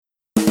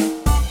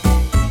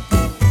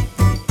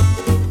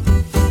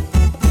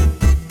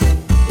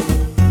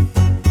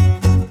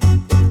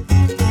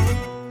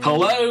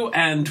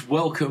and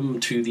welcome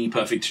to the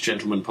Perfect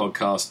Gentleman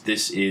podcast.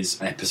 This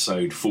is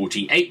episode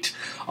 48.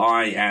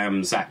 I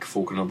am Zach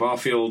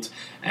Falconer-Barfield,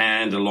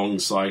 and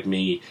alongside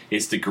me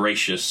is the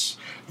gracious,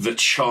 the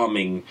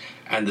charming,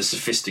 and the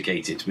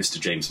sophisticated Mr.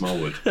 James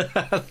Marwood.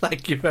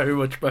 Thank you very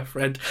much, my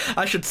friend.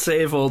 I should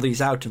save all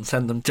these out and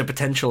send them to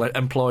potential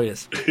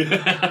employers.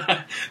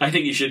 I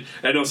think you should,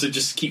 and also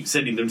just keep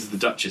sending them to the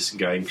Duchess and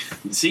going,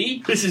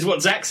 see, this is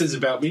what Zach says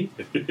about me.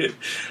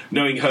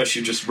 Knowing her,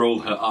 she'll just roll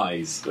her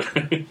eyes.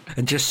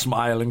 And just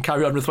smile and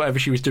carry on with whatever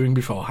she was doing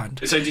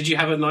beforehand. So did you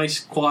have a nice,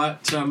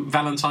 quiet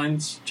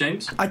Valentine's,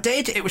 James? I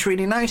did. It was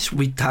really nice.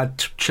 We had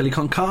chili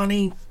con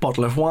carne,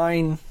 bottle of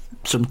wine,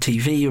 some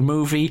TV, a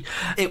movie.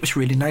 It was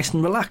really nice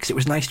and relaxed. It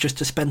was nice just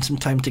to spend some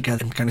time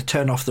together and kind of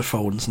turn off the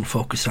phones and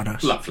focus on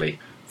us. Lovely.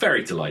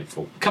 Very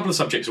delightful. A couple of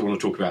subjects I want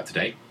to talk about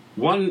today.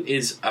 One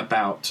is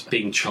about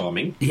being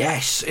charming.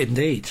 Yes,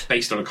 indeed.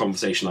 Based on a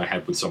conversation I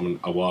had with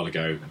someone a while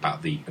ago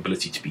about the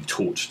ability to be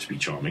taught to be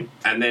charming.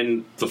 And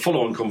then the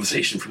follow-on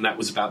conversation from that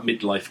was about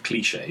midlife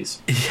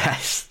cliches.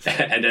 Yes.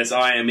 And as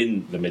I am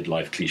in the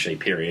midlife cliche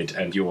period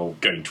and you're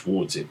going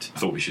towards it, I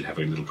thought we should have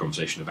a little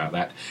conversation about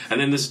that. And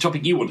then there's a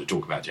topic you want to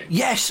talk about, James.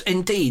 Yes,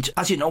 indeed.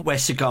 As you know, we're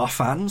cigar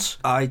fans.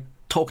 I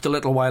talked a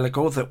little while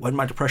ago that when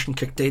my depression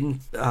kicked in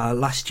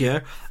last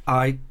year,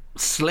 I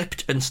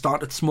slipped and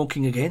started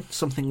smoking again,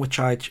 something which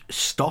I'd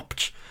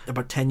stopped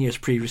about 10 years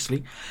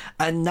previously.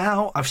 And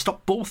now I've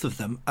stopped both of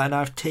them and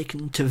I've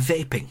taken to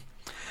vaping,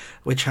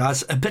 which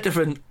has a bit of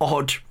an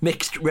odd,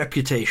 mixed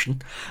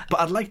reputation.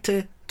 But I'd like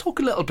to talk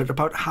a little bit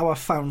about how I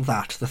found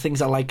that, the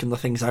things I like and the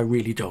things I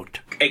really don't.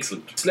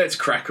 Excellent. So let's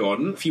crack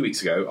on. A few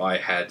weeks ago, I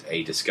had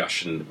a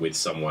discussion with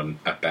someone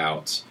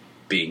about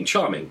being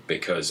charming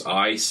because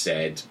I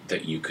said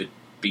that you could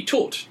be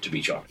taught to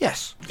be charming.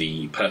 Yes.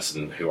 The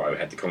person who I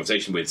had the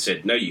conversation with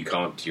said, no, you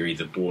can't. You're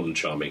either born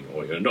charming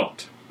or you're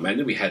not. And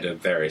then we had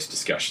various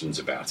discussions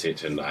about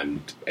it, and I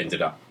ended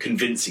up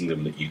convincing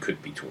them that you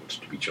could be taught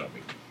to be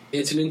charming.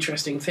 It's an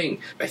interesting thing.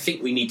 I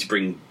think we need to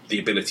bring the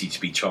ability to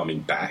be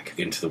charming back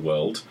into the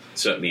world,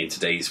 certainly in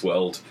today's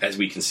world. As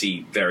we can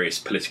see, various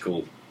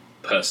political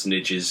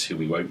personages, who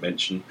we won't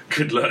mention,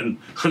 could learn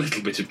a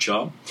little bit of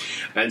charm,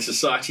 and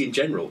society in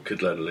general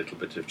could learn a little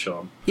bit of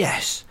charm.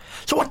 Yes.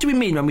 So what do we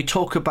mean when we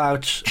talk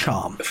about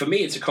charm? For me,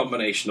 it's a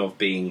combination of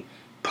being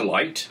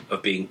polite,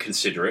 of being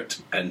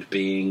considerate, and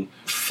being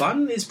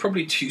fun is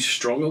probably too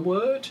strong a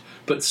word,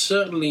 but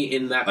certainly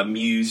in that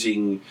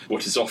amusing,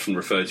 what is often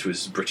referred to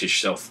as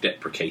British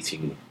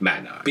self-deprecating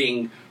manner.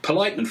 Being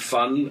polite and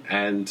fun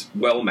and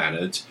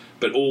well-mannered,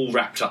 but all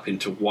wrapped up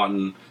into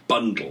one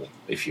bundle,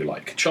 if you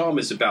like. Charm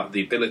is about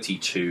the ability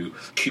to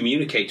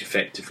communicate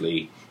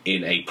effectively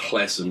in a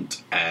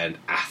pleasant and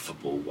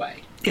affable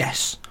way.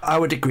 Yes, I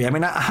would agree. I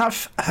mean, I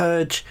have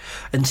heard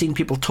and seen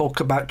people talk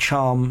about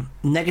charm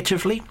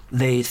negatively.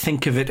 They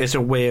think of it as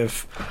a way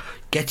of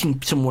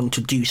getting someone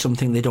to do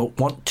something they don't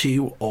want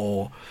to,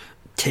 or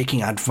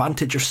taking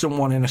advantage of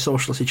someone in a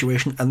social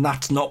situation, and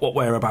that's not what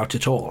we're about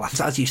at all.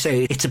 As you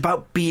say, it's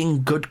about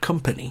being good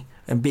company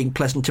and being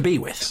pleasant to be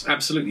with.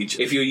 Absolutely.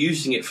 If you're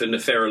using it for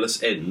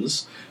nefarious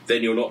ends,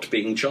 then you're not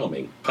being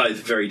charming, by the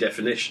very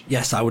definition.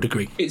 Yes, I would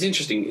agree. It's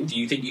interesting. Do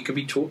you think you can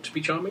be taught to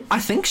be charming? I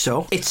think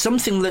so. It's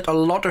something that a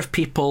lot of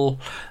people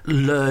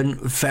learn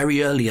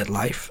very early in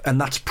life, and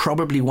that's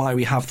probably why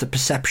we have the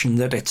perception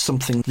that it's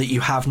something that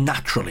you have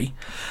naturally.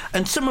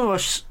 And some of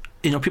us,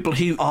 people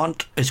who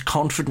aren't as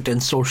confident in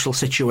social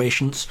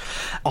situations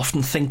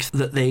often think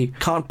that they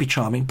can't be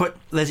charming. But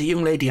there's a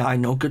young lady I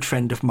know, good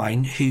friend of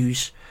mine,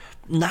 who's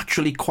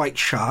naturally quite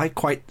shy,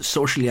 quite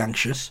socially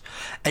anxious,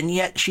 and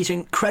yet she's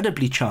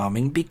incredibly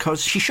charming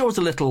because she shows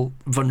a little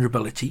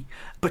vulnerability,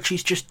 but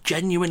she's just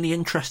genuinely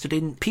interested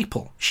in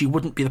people. She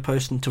wouldn't be the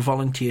person to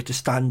volunteer to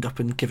stand up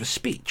and give a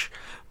speech,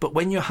 but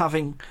when you're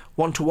having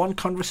one-to-one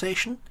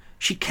conversation,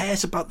 she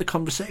cares about the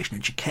conversation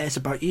and she cares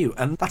about you,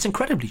 and that's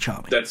incredibly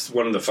charming. That's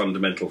one of the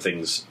fundamental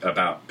things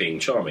about being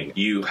charming.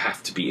 You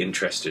have to be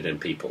interested in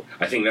people.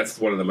 I think that's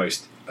one of the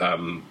most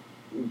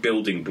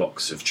building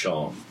blocks of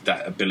charm,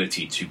 that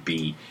ability to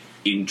be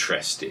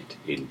interested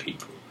in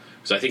people.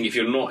 Because I think if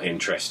you're not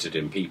interested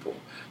in people,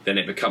 then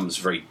it becomes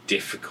very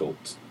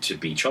difficult to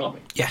be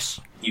charming. Yes.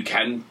 You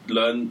can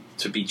learn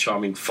to be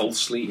charming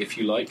falsely, if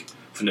you like,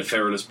 for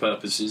nefarious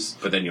purposes,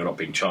 but then you're not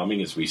being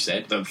charming, as we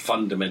said. The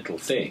fundamental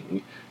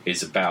thing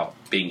is about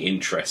being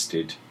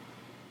interested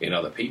in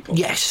other people.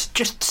 Yes,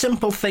 just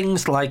simple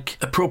things like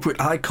appropriate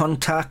eye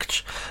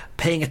contact,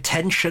 paying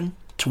attention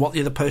to what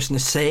the other person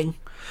is saying,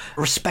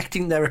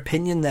 respecting their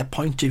opinion, their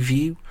point of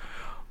view,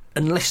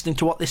 and listening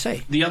to what they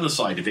say. The other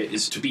side of it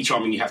is, to be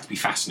charming, you have to be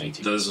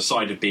fascinating. There's a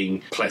side of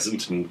being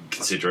pleasant and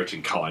considerate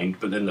and kind,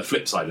 but then the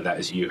flip side of that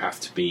is you have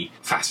to be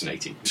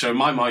fascinating. So in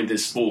my mind,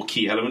 there's 4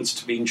 key elements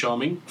to being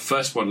charming.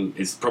 First one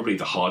is probably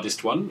the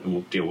hardest one, and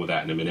we'll deal with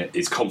that in a minute,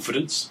 is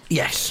confidence.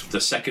 Yes.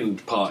 The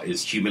second part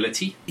is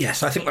humility.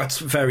 Yes, I think that's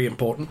very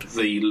important.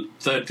 The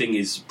third thing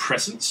is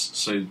presence.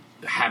 So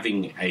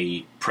having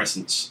a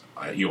presence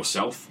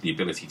yourself, the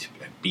ability to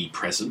be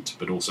present,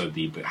 but also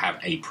have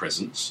a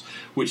presence,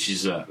 which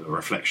is a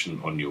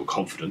reflection on your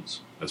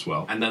confidence as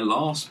well. And the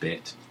last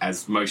bit,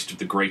 as most of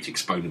the great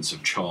exponents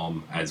of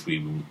charm, as we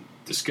will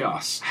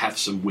discuss, have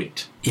some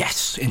wit.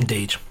 Yes,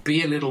 indeed.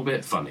 Be a little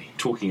bit funny.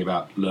 Talking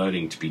about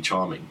learning to be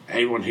charming.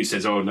 Anyone who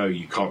says, oh no,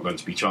 you can't learn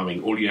to be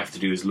charming, all you have to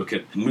do is look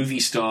at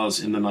movie stars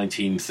in the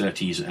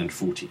 1930s and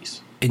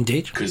 40s.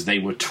 Indeed. Because they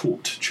were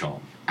taught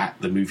charm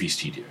at the movie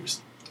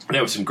studios.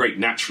 There were some great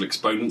natural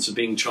exponents of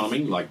being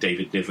charming, like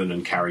David Niven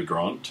and Cary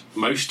Grant.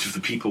 Most of the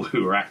people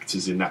who were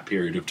actors in that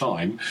period of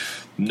time,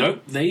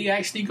 nope, they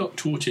actually got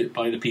taught it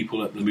by the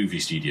people at the movie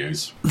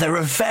studios. There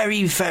are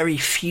very, very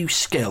few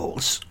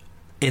skills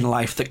in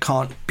life that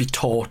can't be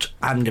taught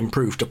and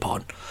improved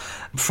upon.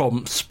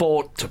 From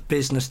sport to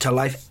business to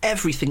life,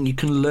 everything you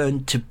can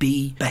learn to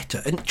be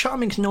better. And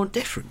charming's no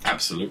different.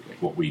 Absolutely.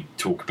 What we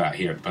talk about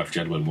here at The Perfect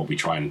Gentleman, what we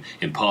try and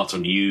impart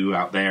on you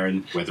out there,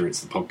 and whether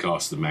it's the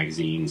podcast, the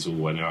magazines, or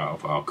one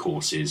of our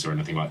courses or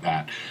anything like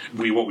that,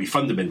 what we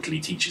fundamentally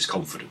teach is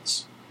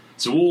confidence.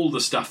 So all the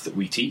stuff that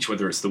we teach,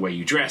 whether it's the way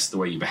you dress, the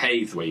way you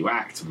behave, the way you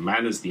act, the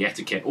manners, the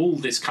etiquette, all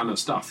this kind of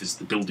stuff is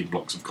the building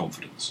blocks of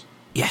confidence.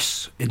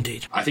 Yes,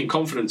 indeed. I think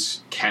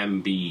confidence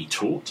can be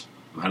taught,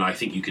 and I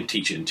think you can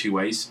teach it in two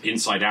ways,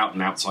 inside out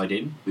and outside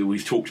in.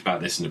 We've talked about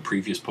this in a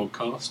previous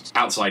podcast.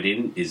 Outside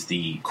in is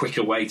the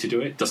quicker way to do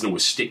it. It doesn't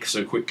always stick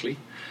so quickly.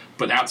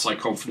 But outside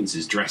confidence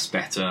is dress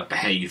better,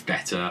 behave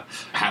better,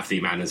 have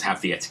the manners,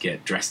 have the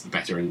etiquette, dress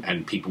better,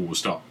 and people will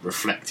start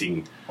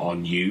reflecting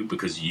on you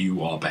because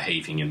you are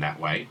behaving in that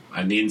way.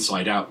 And the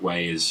inside out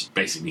way is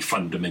basically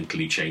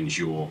fundamentally change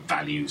your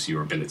values,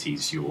 your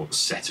abilities, your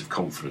set of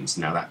confidence.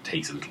 Now that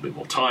takes a little bit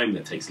more time,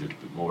 that takes a little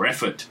bit more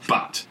effort,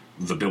 but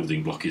the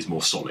building block is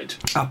more solid.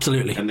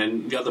 Absolutely. And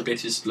then the other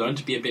bit is learn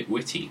to be a bit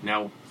witty.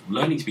 Now,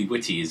 learning to be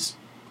witty is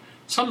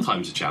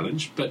sometimes a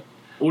challenge, but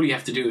all you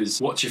have to do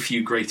is watch a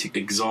few great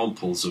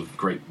examples of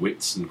great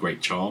wits and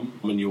great charm,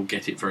 and you'll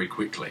get it very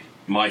quickly.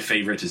 My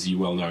favourite, as you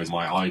well know, is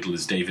my idol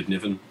is David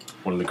Niven,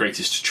 one of the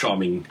greatest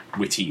charming,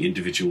 witty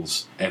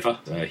individuals ever.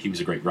 He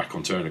was a great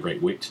raconteur and a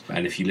great wit,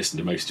 and if you listen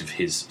to most of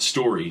his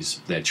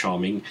stories, they're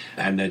charming,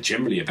 and they're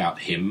generally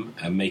about him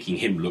and making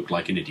him look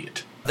like an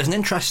idiot. There's an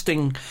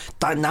interesting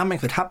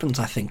dynamic that happens,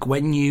 I think,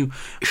 when you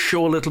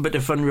show a little bit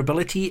of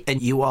vulnerability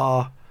and you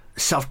are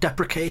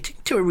self-deprecating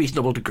to a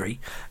reasonable degree.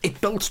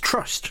 It builds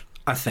trust,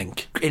 I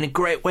think, in a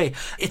great way.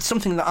 It's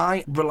something that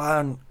I rely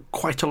on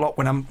quite a lot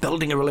when I'm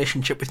building a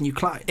relationship with new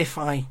clients. If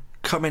I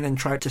come in and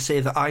try to say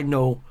that I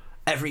know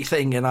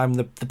everything and I'm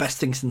the best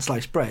thing since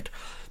sliced bread,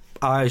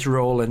 eyes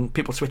roll and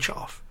people switch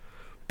off.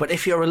 But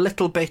if you're a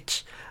little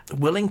bit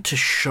willing to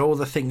show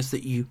the things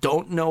that you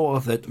don't know or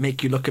that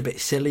make you look a bit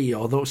silly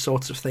or those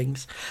sorts of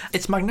things,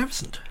 it's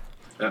magnificent.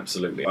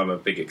 Absolutely. I'm a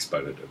big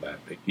exponent of that.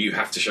 You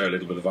have to show a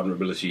little bit of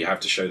vulnerability. You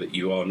have to show that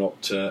you are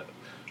not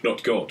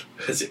God,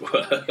 as it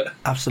were.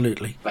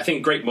 Absolutely. I think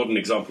a great modern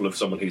example of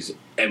someone who's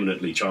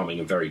eminently charming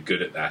and very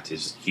good at that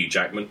is Hugh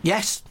Jackman.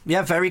 Yes,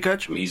 yeah, very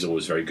good. He's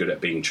always very good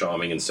at being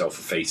charming and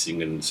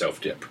self-effacing and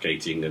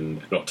self-deprecating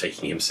and not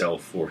taking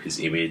himself or his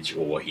image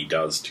or what he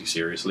does too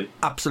seriously.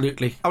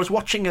 Absolutely. I was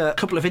watching a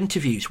couple of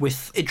interviews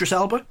with Idris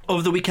Elba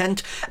over the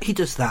weekend. He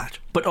does that,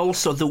 but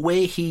also the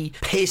way he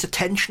pays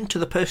attention to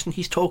the person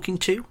he's talking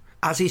to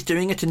as he's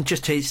doing it, and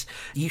just his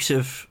use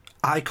of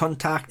eye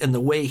contact and the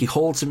way he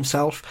holds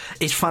himself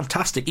is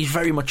fantastic. He's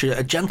very much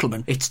a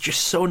gentleman. It's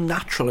just so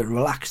natural and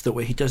relaxed the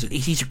way he does it.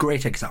 He's a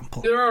great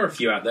example. There are a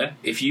few out there.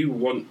 If you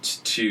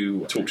want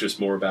to talk to us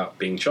more about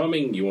being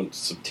charming, you want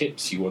some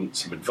tips, you want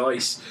some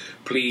advice,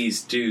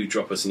 please do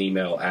drop us an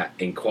email at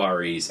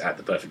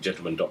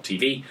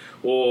inquiries@theperfectgentleman.tv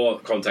or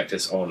contact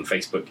us on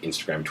Facebook,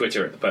 Instagram,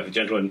 Twitter at The Perfect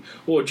Gentleman,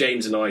 or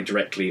James and I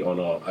directly on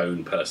our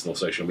own personal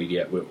social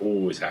media. We're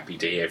always happy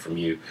to hear from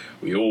you.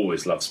 We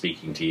always love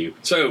speaking to you.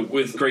 So,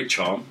 with great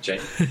charm,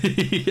 James.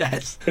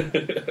 Yes.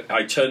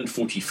 I turned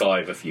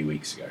 45 a few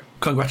weeks ago.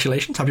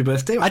 Congratulations, happy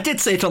birthday. I did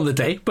say it on the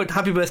day, but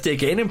happy birthday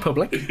again in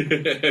public.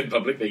 In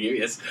public, thank you,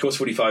 yes. Of course,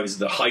 45 is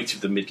the height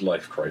of the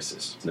midlife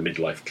crisis, the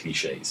midlife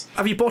cliches.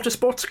 Have you bought a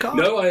sports car?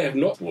 No, I have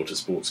not bought a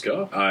sports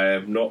car. I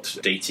am not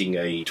dating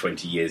a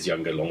 20 years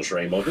younger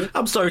lingerie model.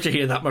 I'm sorry to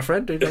hear that, my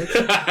friend.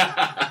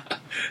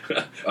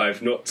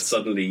 I've not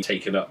suddenly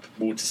taken up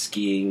water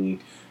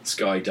skiing,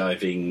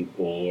 skydiving,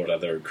 or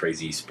other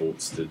crazy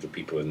sports that the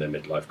people in their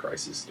midlife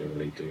crisis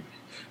generally do.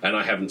 And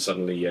I haven't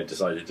suddenly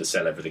decided to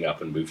sell everything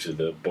up and move to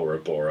the Bora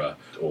Bora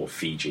or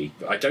Fiji.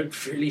 I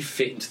don't really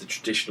fit into the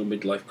traditional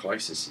midlife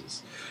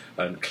crises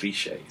and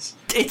cliches.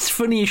 It's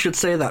funny you should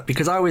say that,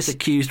 because I was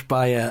accused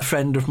by a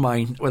friend of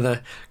mine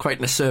with quite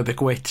an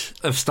acerbic wit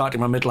of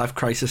starting my midlife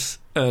crisis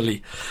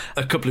early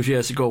a couple of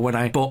years ago when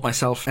I bought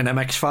myself an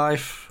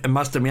MX-5, a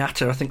Mazda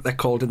Miata, I think they're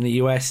called in the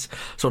US,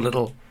 so a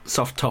little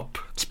soft top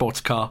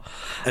sports car,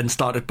 and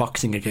started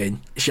boxing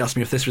again. She asked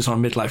me if this was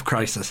on midlife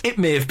crisis. It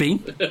may have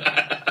been.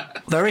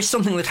 There is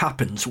something that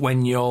happens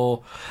when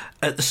you're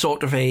at the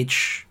sort of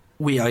age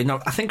we are.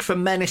 I think for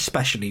men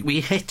especially,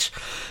 we hit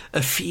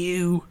a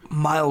few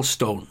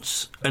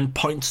milestones and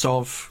points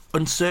of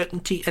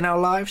uncertainty in our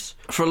lives.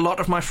 For a lot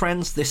of my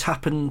friends, this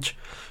happened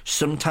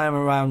sometime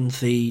around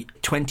the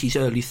 20s,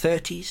 early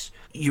 30s.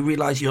 You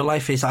realise your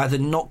life is either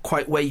not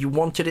quite where you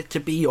wanted it to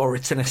be, or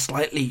it's in a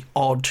slightly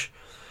odd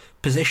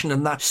position,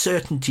 and that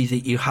certainty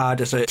that you had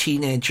as a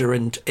teenager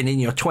and in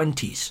your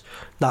 20s,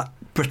 that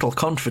brittle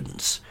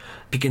confidence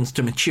begins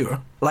to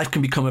mature. Life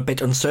can become a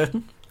bit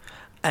uncertain.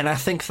 And I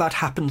think that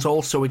happens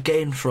also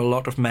again for a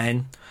lot of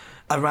men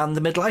around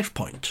the midlife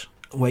point,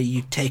 where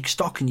you take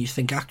stock and you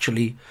think,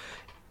 actually,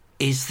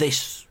 is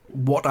this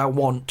what I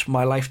want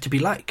my life to be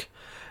like?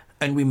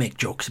 And we make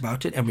jokes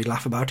about it and we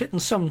laugh about it.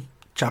 And some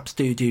chaps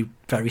do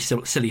very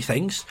silly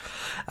things,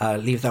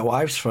 leave their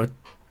wives for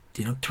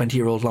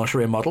 20-year-old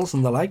lingerie models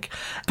and the like.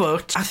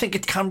 But I think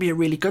it can be a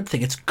really good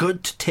thing. It's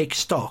good to take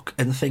stock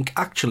and think,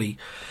 actually,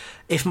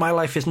 if my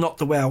life is not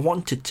the way I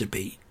want it to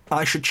be,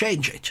 I should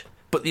change it.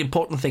 But the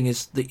important thing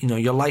is that,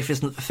 your life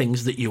isn't the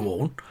things that you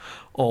own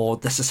or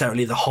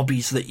necessarily the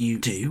hobbies that you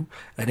do.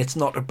 And it's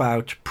not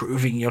about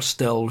proving you're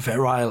still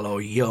virile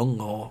or young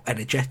or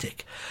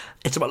energetic.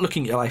 It's about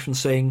looking at your life and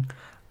saying,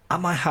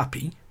 am I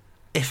happy?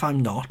 If I'm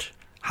not,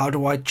 how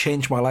do I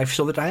change my life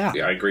so that I am?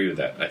 Yeah, I agree with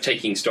that.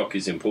 Taking stock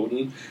is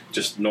important,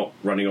 just not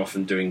running off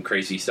and doing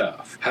crazy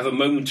stuff. Have a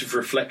moment of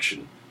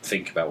reflection.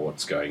 Think about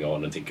what's going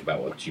on and think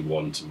about what you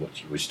want and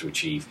what you wish to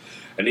achieve.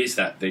 And is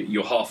that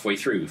you're halfway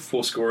through,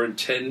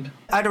 10?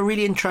 I had a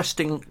really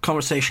interesting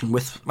conversation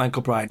with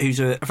Michael Bryan, who's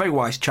a very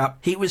wise chap.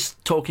 He was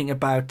talking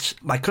about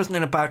my cousin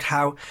and about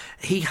how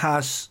he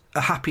has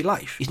a happy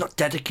life. He's not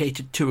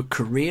dedicated to a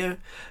career.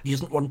 He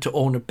doesn't want to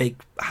own a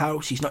big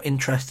house. He's not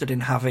interested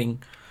in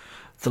having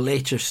the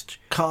latest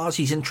cars.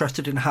 He's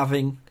interested in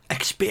having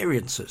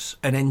experiences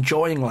and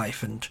enjoying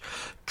life and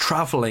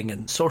travelling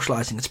and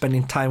socialising and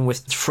spending time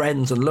with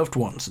friends and loved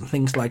ones and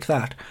things like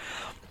that.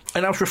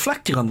 And I was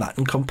reflecting on that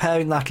and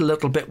comparing that a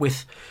little bit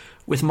with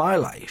my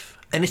life.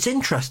 And it's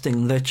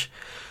interesting that,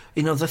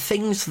 the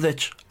things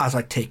that, as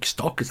I take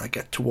stock, as I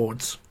get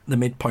towards the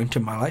midpoint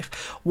in my life,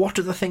 what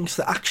are the things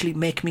that actually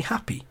make me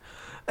happy?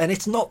 And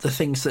it's not the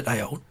things that I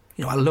own.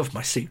 I love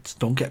my suits,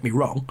 don't get me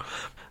wrong.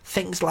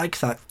 Things like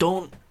that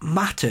don't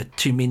matter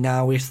to me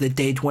now as they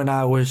did when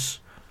I was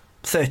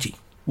 30.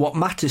 What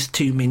matters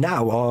to me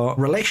now are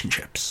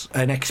relationships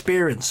and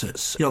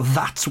experiences.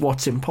 That's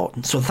what's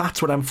important. So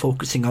that's what I'm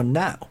focusing on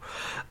now.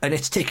 And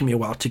it's taken me a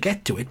while to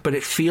get to it, but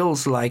it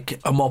feels like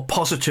a more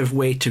positive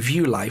way to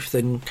view life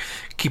than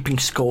keeping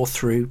score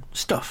through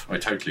stuff. I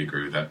totally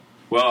agree with that.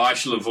 Well, I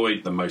shall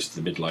avoid most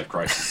of the midlife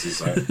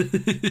crises.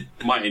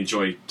 I might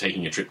enjoy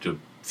taking a trip to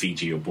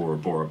Fiji or Bora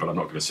Bora, but I'm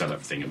not going to sell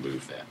everything and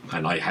move there.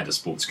 And I had a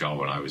sports car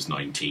when I was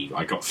 19.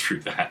 I got through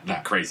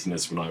that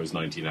craziness when I was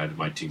 19. I had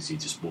my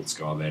two-seater sports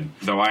car then.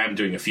 Though I am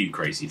doing a few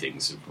crazy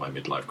things of my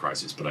midlife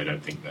crisis, but I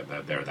don't think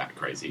that they're that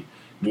crazy.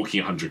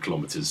 Walking 100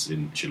 kilometres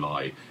in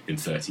July in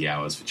 30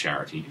 hours for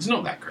charity is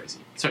not that crazy.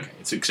 It's okay.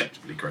 It's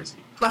acceptably crazy.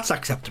 That's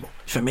acceptable.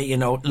 For me,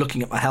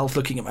 looking at my health,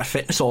 looking at my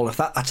fitness, all of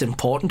that, that's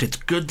important. It's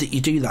good that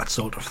you do that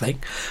sort of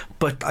thing.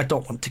 But I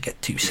don't want to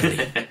get too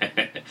silly.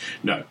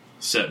 No.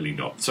 Certainly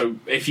not. So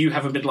if you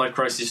have a midlife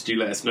crisis, do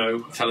let us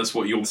know. Tell us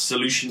what your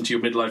solution to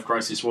your midlife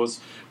crisis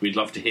was. We'd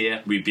love to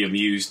hear. We'd be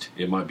amused.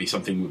 It might be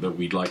something that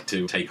we'd like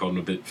to take on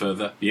a bit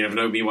further. You never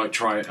know, we might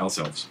try it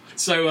ourselves.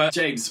 So,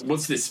 James,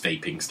 what's this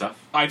vaping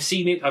stuff? I've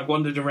seen it. I've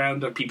wandered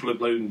around. People have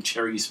blown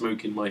cherry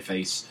smoke in my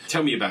face.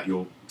 Tell me about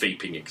your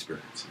vaping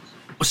experience.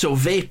 So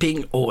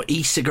vaping or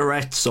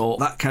e-cigarettes or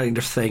that kind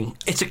of thing,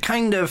 it's a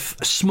kind of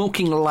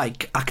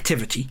smoking-like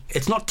activity.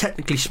 It's not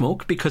technically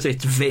smoke because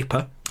it's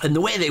vapour. And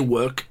the way they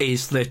work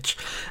is that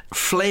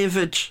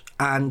flavoured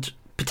and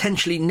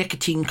potentially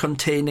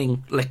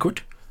nicotine-containing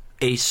liquid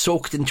is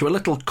soaked into a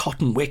little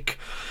cotton wick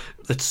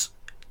that's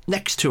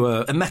next to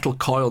a metal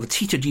coil that's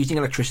heated using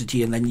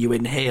electricity, and then you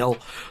inhale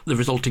the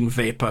resulting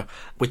vapour,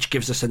 which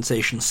gives a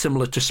sensation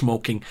similar to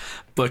smoking,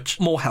 but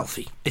more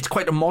healthy. It's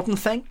quite a modern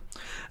thing,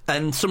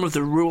 and some of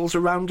the rules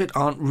around it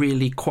aren't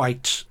really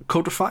quite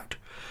codified.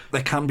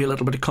 There can be a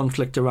little bit of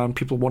conflict around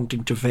people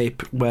wanting to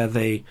vape where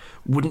they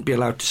wouldn't be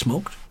allowed to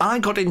smoke. I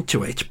got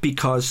into it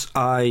because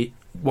I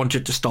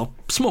wanted to stop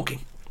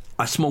smoking.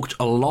 I smoked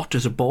a lot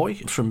as a boy,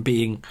 from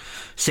being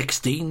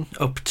 16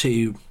 up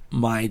to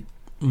my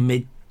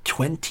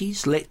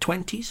mid-20s, late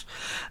 20s.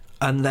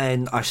 And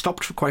then I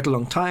stopped for quite a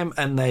long time,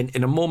 and then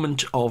in a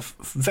moment of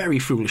very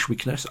foolish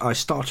weakness, I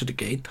started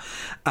again,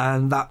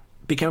 and that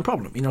became a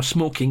problem.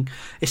 Smoking,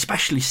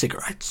 especially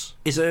cigarettes,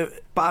 is a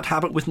bad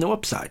habit with no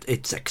upside.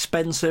 It's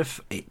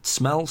expensive, it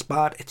smells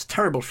bad, it's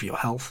terrible for your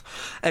health,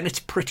 and it's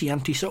pretty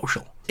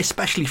antisocial.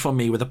 Especially for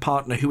me, with a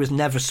partner who has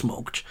never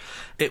smoked,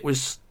 it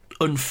was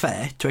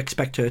unfair to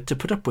expect her to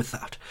put up with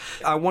that.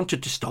 I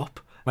wanted to stop,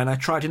 and I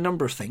tried a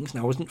number of things,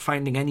 and I wasn't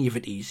finding any of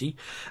it easy,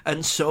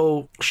 and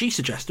so she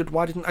suggested,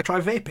 why didn't I try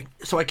vaping?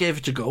 So I gave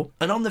it a go,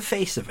 and on the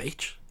face of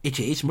it,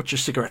 it is, much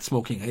as cigarette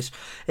smoking is,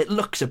 it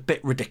looks a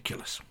bit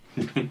ridiculous.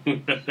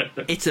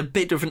 It's a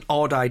bit of an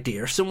odd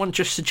idea. If someone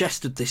just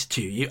suggested this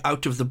to you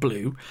out of the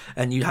blue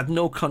and you had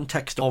no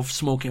context of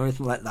smoking or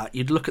anything like that,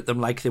 you'd look at them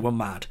like they were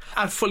mad.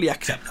 I'd fully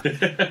accept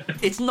that.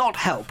 It's not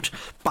helped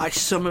by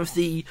some of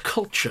the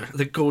culture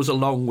that goes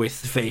along with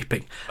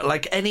vaping.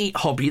 Like any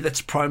hobby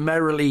that's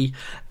primarily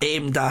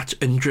aimed at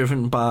and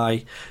driven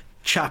by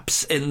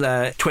chaps in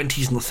their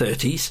 20s and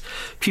 30s,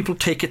 people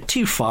take it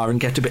too far and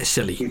get a bit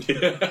silly.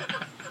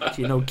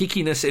 You know,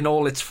 geekiness in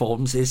all its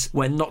forms is,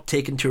 when not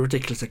taken to a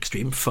ridiculous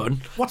extreme,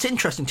 fun. What's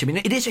interesting to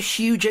me, it is a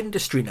huge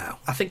industry now.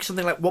 I think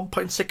something like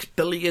 £1.6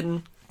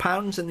 billion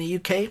in the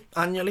UK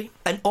annually,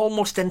 and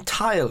almost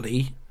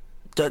entirely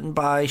done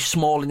by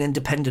small and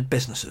independent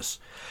businesses.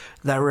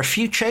 There are a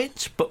few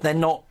chains, but they're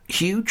not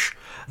huge.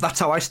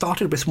 That's how I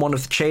started, with one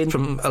of the chains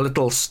from a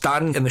little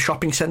stand in the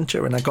shopping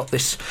centre, and I got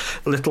this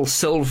little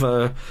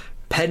silver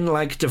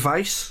pen-like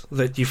device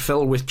that you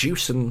fill with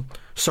juice and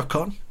suck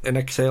on and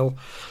exhale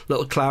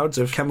little clouds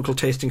of chemical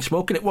tasting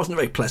smoke, and it wasn't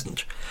very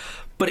pleasant,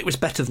 but it was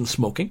better than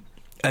smoking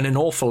and an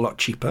awful lot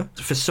cheaper.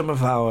 For some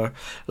of our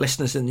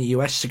listeners in the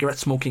US, cigarette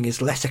smoking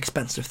is less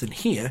expensive than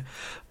here,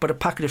 but a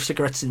packet of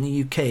cigarettes in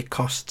the UK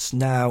costs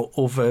now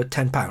over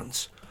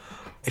 £10.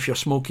 If you're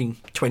smoking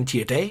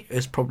 20 a day,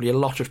 as probably a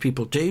lot of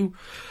people do,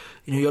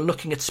 you know, you're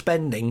looking at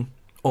spending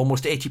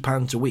almost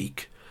 £80 a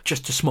week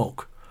just to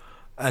smoke.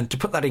 And to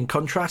put that in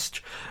contrast,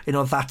 you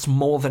know, that's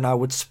more than I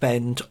would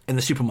spend in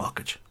the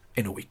supermarket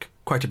in a week.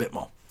 Quite a bit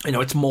more. You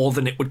know, it's more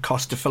than it would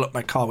cost to fill up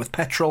my car with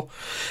petrol.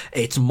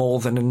 It's more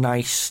than a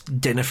nice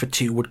dinner for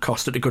two would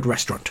cost at a good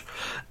restaurant.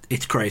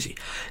 It's crazy.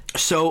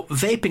 So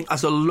vaping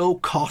as a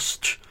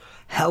low-cost,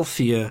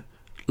 healthier,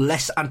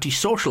 less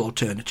antisocial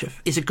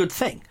alternative is a good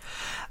thing.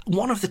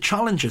 One of the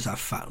challenges I've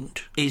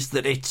found is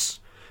that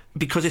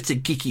because it's a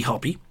geeky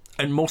hobby,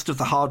 and most of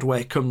the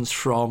hardware comes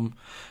from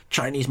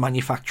Chinese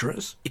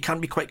manufacturers, it can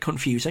be quite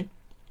confusing.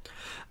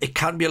 It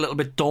can be a little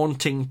bit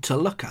daunting to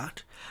look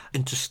at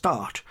and to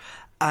start.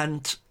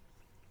 And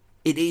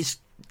it is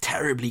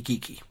terribly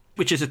geeky,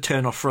 which is a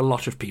turn-off for a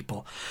lot of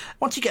people.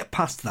 Once you get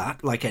past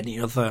that, like any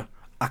other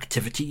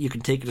activity, you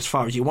can take it as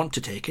far as you want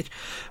to take it.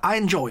 I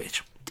enjoy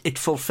it. It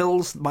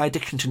fulfills my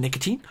addiction to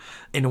nicotine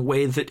in a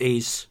way that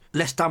is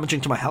less damaging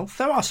to my health.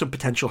 There are some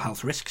potential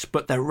health risks,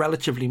 but they're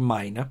relatively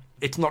minor.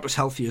 It's not as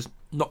healthy as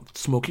not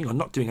smoking or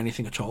not doing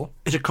anything at all.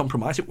 It's a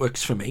compromise. It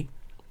works for me.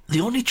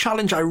 The only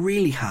challenge I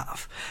really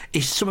have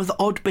is some of the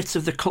odd bits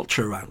of the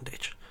culture around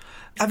it.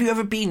 Have you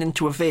ever been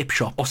into a vape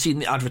shop or seen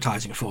the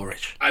advertising for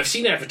it? I've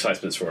seen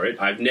advertisements for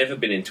it. I've never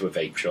been into a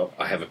vape shop.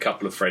 I have a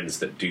couple of friends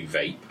that do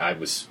vape. I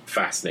was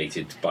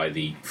fascinated by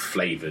the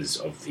flavours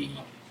of the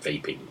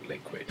vaping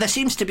liquid. There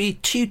seems to be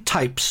two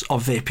types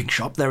of vaping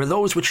shop. There are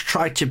those which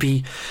try to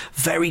be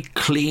very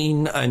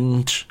clean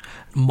and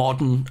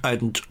modern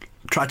and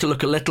try to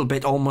look a little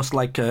bit almost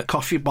like a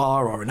coffee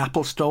bar or an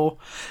Apple store,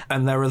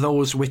 and there are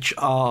those which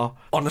are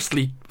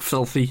honestly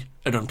filthy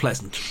and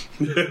unpleasant.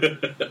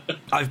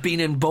 I've been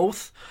in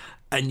both,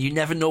 and you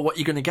never know what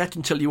you're going to get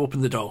until you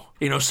open the door.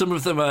 You know, some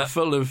of them are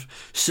full of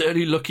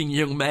surly-looking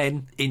young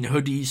men in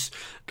hoodies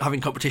having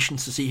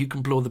competitions to see who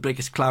can blow the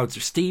biggest clouds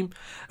of steam,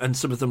 and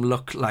some of them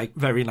look like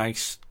very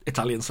nice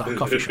Italian-style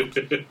coffee shops.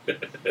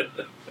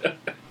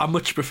 I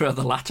much prefer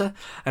the latter,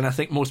 and I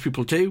think most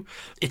people do.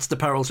 It's the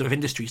perils of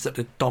industries that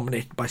are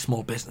dominated by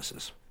small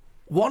businesses.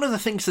 One of the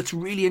things that's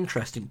really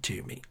interesting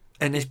to me,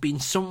 and has been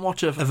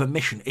somewhat of a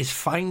mission, is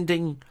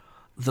finding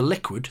the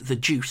liquid, the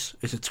juice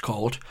as it's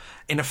called,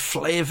 in a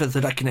flavour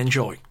that I can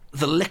enjoy.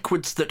 The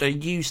liquids that are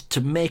used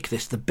to make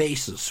this, the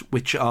bases,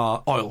 which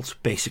are oils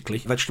basically,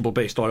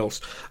 vegetable-based oils,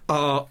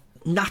 are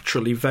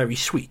naturally very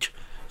sweet.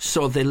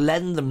 So they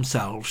lend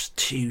themselves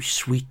to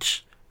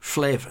sweet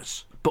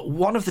flavours. But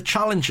one of the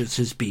challenges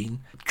has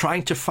been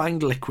trying to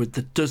find liquid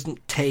that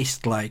doesn't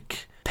taste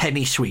like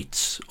penny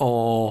sweets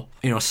or,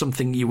 you know,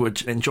 something you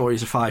would enjoy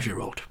as a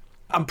 5-year-old.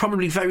 I'm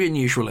probably very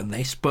unusual in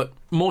this, but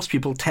most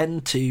people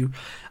tend to,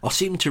 or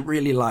seem to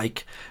really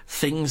like,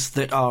 things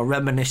that are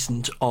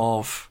reminiscent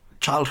of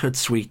childhood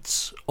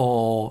sweets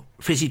or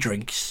fizzy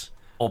drinks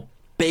or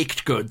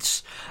baked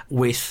goods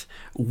with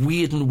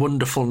weird and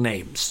wonderful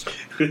names.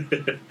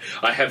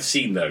 I have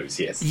seen those,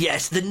 yes.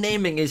 Yes, the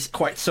naming is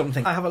quite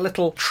something. I have a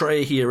little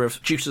tray here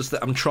of juices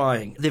that I'm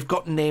trying. They've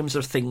got names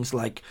of things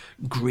like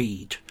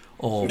Greed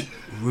or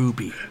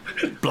Ruby,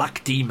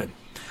 Black Demon,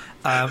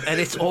 and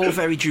it's all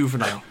very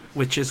juvenile,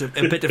 which is a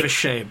bit of a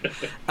shame.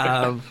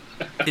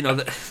 You know,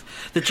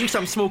 the juice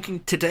I'm smoking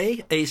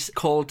today is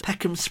called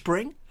Peckham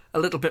Spring, a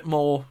little bit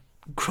more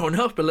grown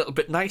up, a little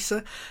bit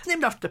nicer. It's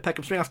named after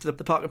Peckham Spring, after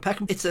the park in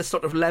Peckham. It's a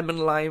sort of lemon,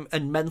 lime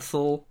and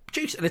menthol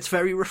juice, and it's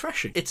very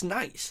refreshing. It's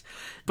nice.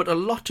 But a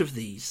lot of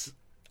these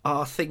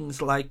are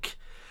things like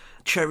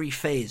cherry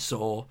fizz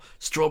or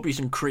strawberries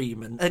and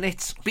cream, and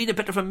it's been a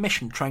bit of a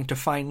mission trying to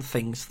find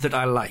things that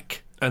I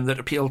like and that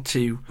appeal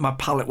to my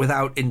palate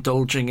without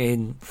indulging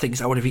in things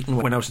I would have eaten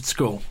when I was at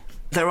school.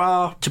 There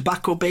are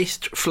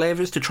tobacco-based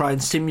flavours to try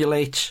and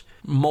simulate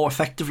more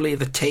effectively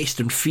the taste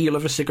and feel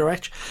of a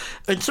cigarette.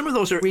 And some of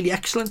those are really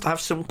excellent. I have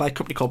some by a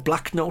company called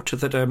Black Note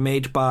that are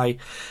made by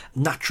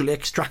naturally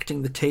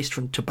extracting the taste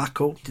from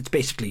tobacco. It's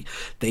basically,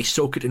 they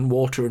soak it in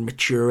water and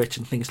mature it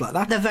and things like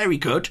that. They're very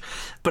good,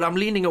 but I'm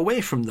leaning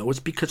away from those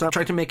because I'm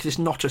trying to make this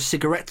not a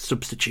cigarette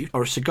substitute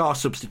or a cigar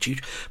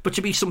substitute, but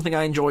to be something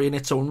I enjoy in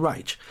its own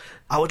right.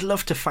 I would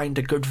love to find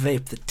a good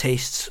vape that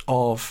tastes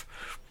of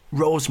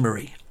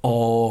rosemary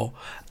or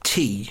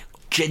tea,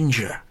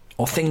 ginger,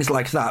 or things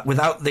like that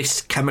without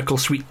this chemical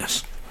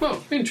sweetness.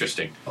 Well,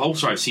 interesting.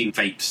 Also, I've seen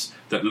vapes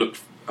that look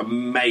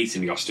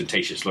amazingly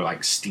ostentatious, look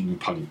like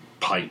steampunk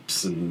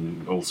pipes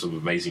and all sorts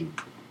of amazing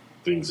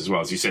things as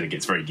well. As you said, it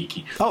gets very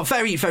geeky. Oh,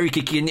 very, very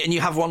geeky. And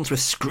you have ones with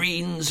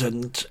screens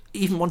and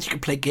even ones you can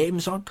play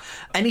games on.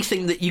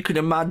 Anything that you can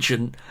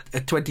imagine a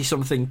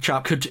 20-something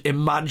chap could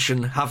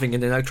imagine having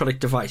in an electronic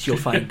device, you'll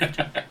find it.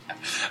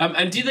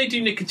 And do they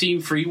do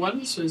nicotine-free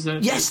ones?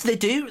 Yes, they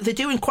do. They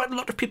do, and quite a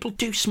lot of people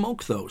do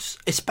smoke those,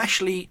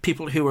 especially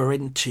people who are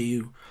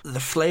into the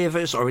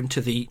flavours or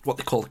into the what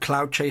they call the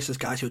cloud chasers,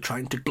 guys who are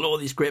trying to glow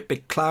these great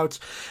big clouds.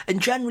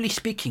 And generally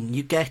speaking,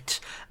 you get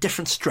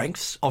different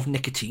strengths of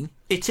nicotine.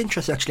 It's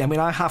interesting, actually. I mean,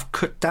 I have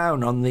cut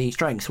down on the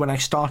strengths. When I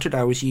started,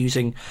 I was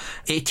using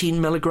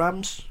 18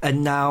 milligrams,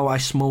 and now I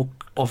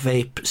smoke or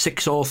vape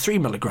 6 or 3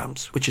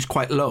 milligrams, which is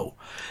quite low.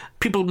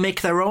 People make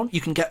their own. You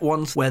can get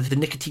ones where the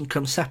nicotine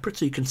comes separate,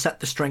 so you can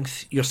set the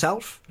strength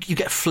yourself. You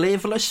get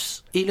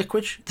flavourless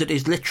e-liquid that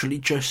is literally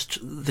just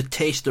the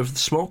taste of the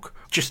smoke,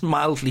 just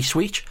mildly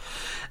sweet.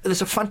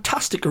 There's a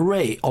fantastic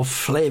array of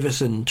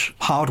flavours and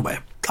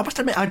hardware. I must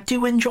admit, I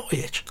do enjoy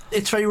it.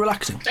 It's very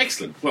relaxing.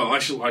 Excellent. Well, I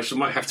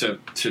might have to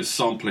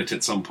sample it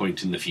at some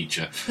point in the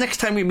future. Next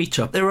time we meet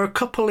up, there are a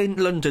couple in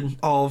London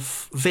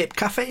of vape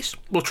cafes.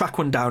 We'll track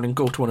one down and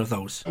go to one of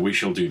those. We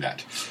shall do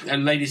that.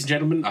 And ladies and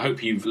gentlemen, I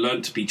hope you've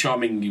learnt to be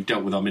charming. You've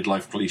dealt with our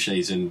midlife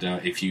cliches, and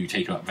if you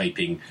take up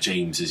vaping,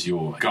 James is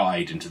your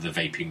guide into the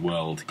vaping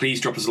world. Please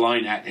drop us a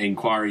line at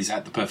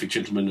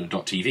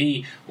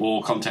inquiries@theperfectgentleman.tv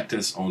or contact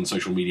us on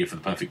social media for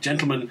The Perfect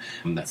Gentleman.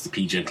 And that's the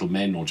P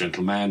Gentlemen or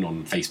Gentleman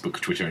on Facebook,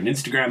 Twitter and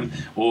Instagram,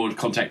 or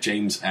contact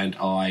James and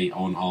I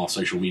on our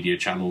social media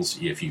channels.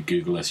 If you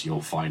Google us,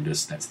 you'll find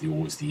us. That's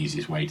always the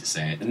easiest way to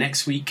say it. And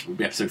next week will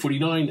be episode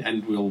 49,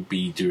 and we'll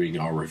be doing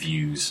our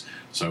reviews.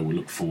 So we'll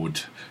look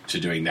forward to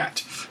doing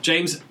that.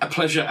 James, a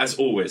pleasure as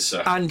always,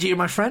 sir. And you,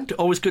 my friend,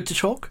 always good to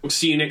talk. We'll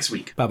see you next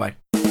week. Bye-bye.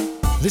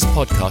 This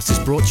podcast is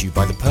brought to you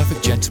by The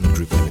Perfect Gentleman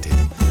Group Limited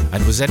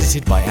and was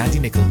edited by Andy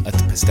Nicol at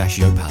the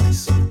Pistachio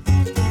Palace.